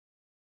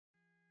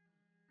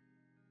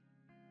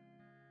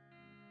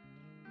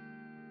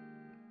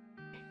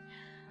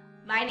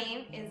My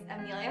name is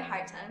Amelia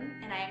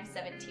and I am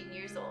 17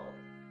 years old.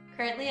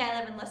 Currently I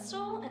live in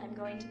Listowel and I'm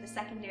going to the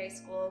secondary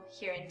school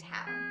here in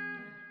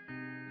town.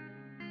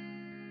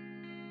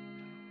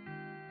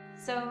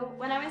 So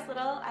when I was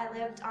little, I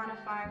lived on a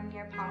farm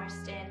near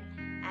Palmerston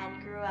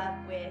and grew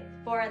up with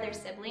 4 other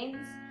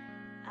siblings.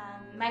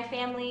 My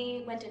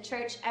family went to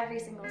church every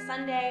single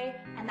Sunday,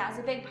 and that was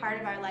a big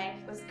part of our life,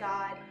 was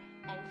God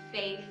and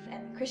faith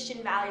and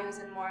Christian values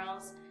and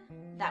morals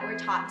that were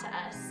taught to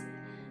us.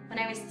 When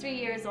I was 3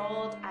 years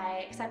old,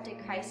 I accepted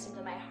Christ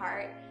into my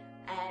heart,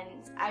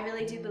 and I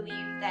really do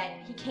believe that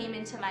He came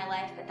into my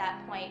life at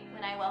that point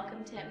when I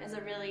welcomed Him as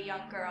a really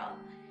young girl,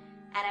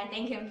 and I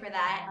thank Him for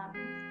that.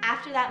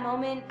 After that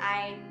moment,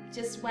 I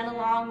just went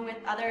along with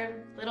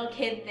other little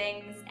kid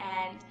things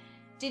and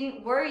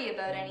didn't worry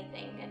about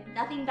anything, and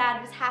nothing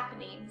bad was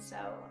happening, so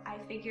I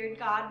figured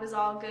God was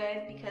all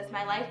good because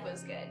my life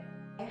was good.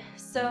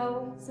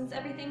 So since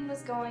everything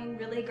was going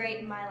really great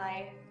in my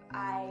life,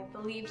 I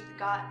believed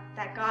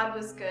that God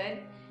was good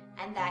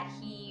and that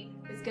He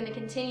was going to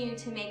continue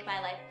to make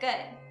my life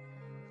good.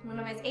 When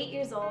I was 8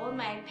 years old,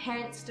 my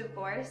parents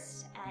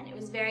divorced, and it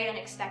was very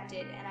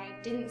unexpected, and I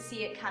didn't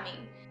see it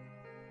coming.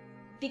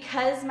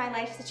 Because my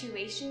life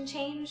situation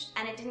changed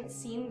and it didn't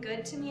seem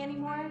good to me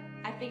anymore,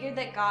 I figured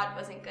that God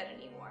wasn't good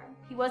anymore.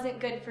 He wasn't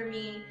good for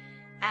me,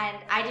 and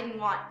I didn't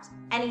want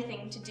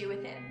anything to do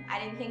with Him. I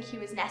didn't think He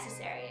was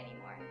necessary anymore.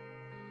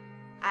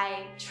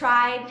 I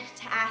tried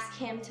to ask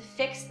Him to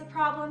fix the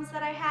problems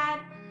that I had,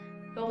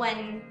 but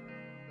when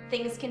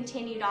things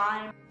continued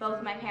on,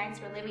 both my parents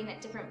were living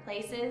at different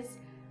places,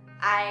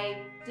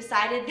 I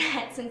decided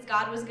that since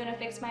God was going to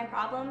fix my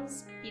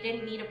problems, He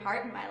didn't need a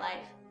part in my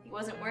life. He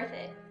wasn't worth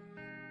it.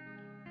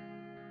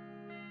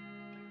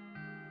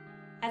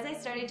 As I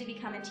started to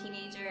become a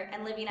teenager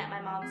and living at my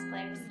mom's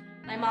place,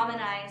 my mom and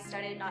I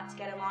started not to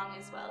get along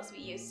as well as we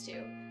used to,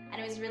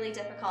 and it was really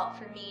difficult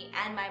for me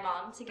and my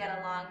mom to get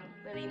along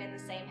living in the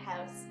same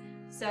house.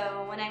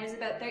 So when I was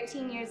about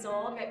 13 years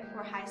old, right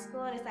before high school,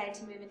 I decided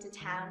to move into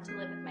town to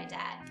live with my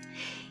dad.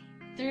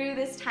 Through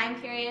this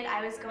time period,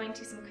 I was going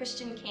to some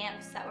Christian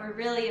camps that were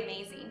really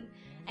amazing,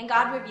 and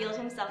God revealed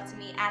Himself to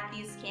me at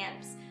these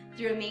camps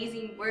through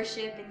amazing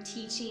worship and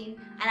teaching,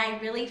 and I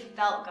really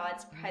felt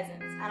God's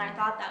presence, and I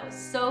thought that was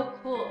so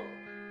cool.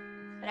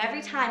 But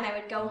every time I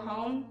would go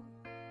home,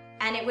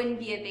 and it wouldn't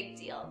be a big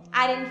deal.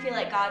 I didn't feel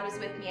like God was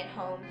with me at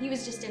home. He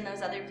was just in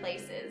those other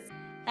places.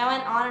 That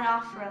went on and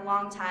off for a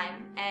long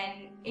time,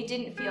 and it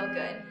didn't feel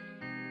good.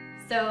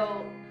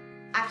 So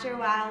after a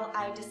while,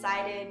 I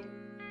decided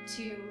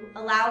to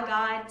allow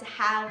God to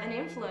have an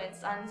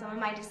influence on some of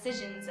my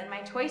decisions and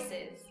my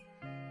choices.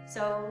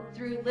 So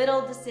through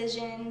little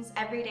decisions,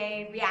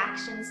 everyday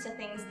reactions to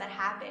things that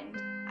happened,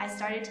 I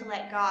started to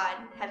let God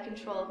have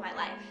control of my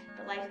life,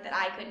 the life that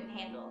I couldn't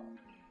handle.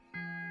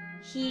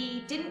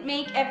 He didn't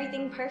make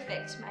everything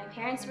perfect. My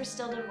parents were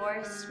still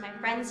divorced, my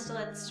friends still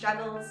had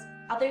struggles,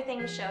 other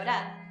things showed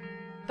up.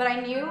 But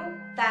I knew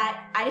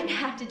that I didn't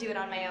have to do it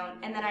on my own,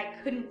 and that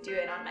I couldn't do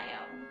it on my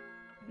own.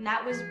 And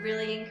that was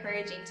really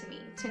encouraging to me,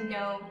 to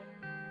know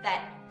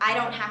that I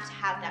don't have to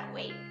have that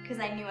weight, because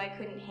I knew I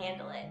couldn't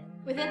handle it.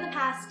 Within the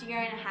past year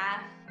and a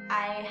half,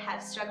 I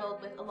have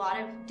struggled with a lot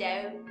of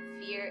doubt,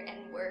 fear,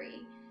 and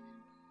worry.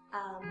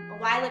 A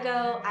while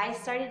ago, I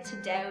started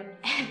to doubt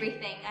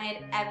everything I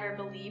had ever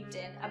believed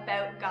in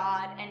about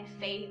God and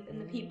faith and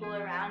the people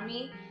around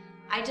me.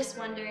 I just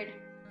wondered,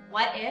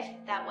 what if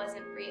that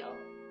wasn't real?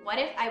 What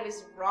if I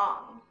was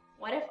wrong?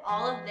 What if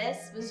all of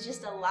this was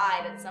just a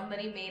lie that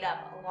somebody made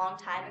up a long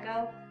time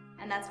ago,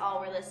 and that's all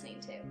we're listening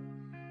to?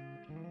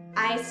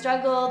 I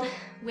struggled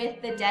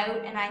with the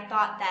doubt, and I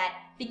thought that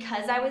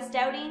because I was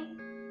doubting,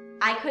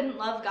 I couldn't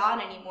love God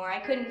anymore.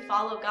 I couldn't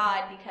follow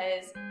God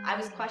because I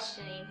was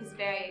questioning His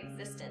very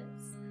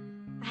existence.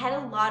 I had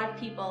a lot of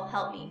people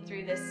help me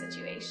through this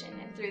situation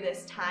and through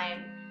this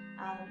time.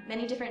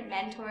 Many different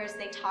mentors,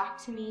 they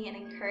talked to me and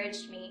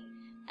encouraged me.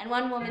 And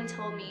one woman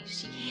told me,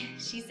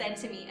 she said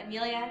to me,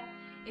 "Amelia,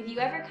 if you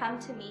ever come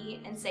to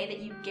me and say that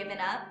you've given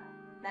up,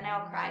 then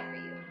I'll cry for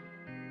you.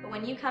 But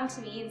when you come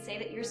to me and say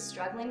that you're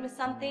struggling with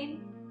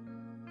something,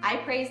 I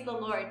praise the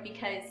Lord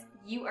because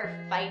you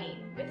are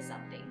fighting with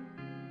something."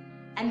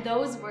 And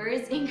those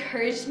words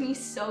encouraged me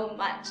so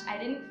much. I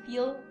didn't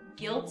feel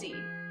guilty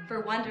for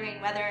wondering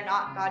whether or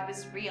not God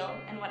was real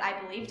and what I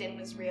believed in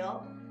was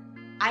real.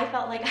 I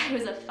felt like I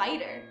was a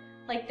fighter,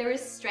 like there was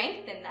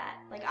strength in that,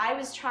 like I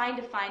was trying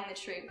to find the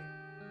truth.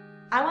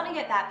 I want to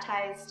get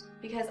baptized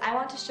because I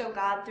want to show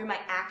God through my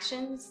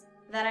actions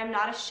that I'm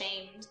not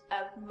ashamed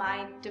of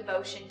my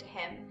devotion to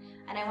Him,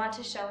 and I want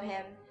to show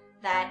Him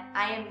that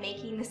I am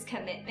making this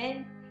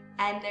commitment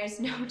and there's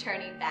no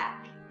turning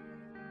back.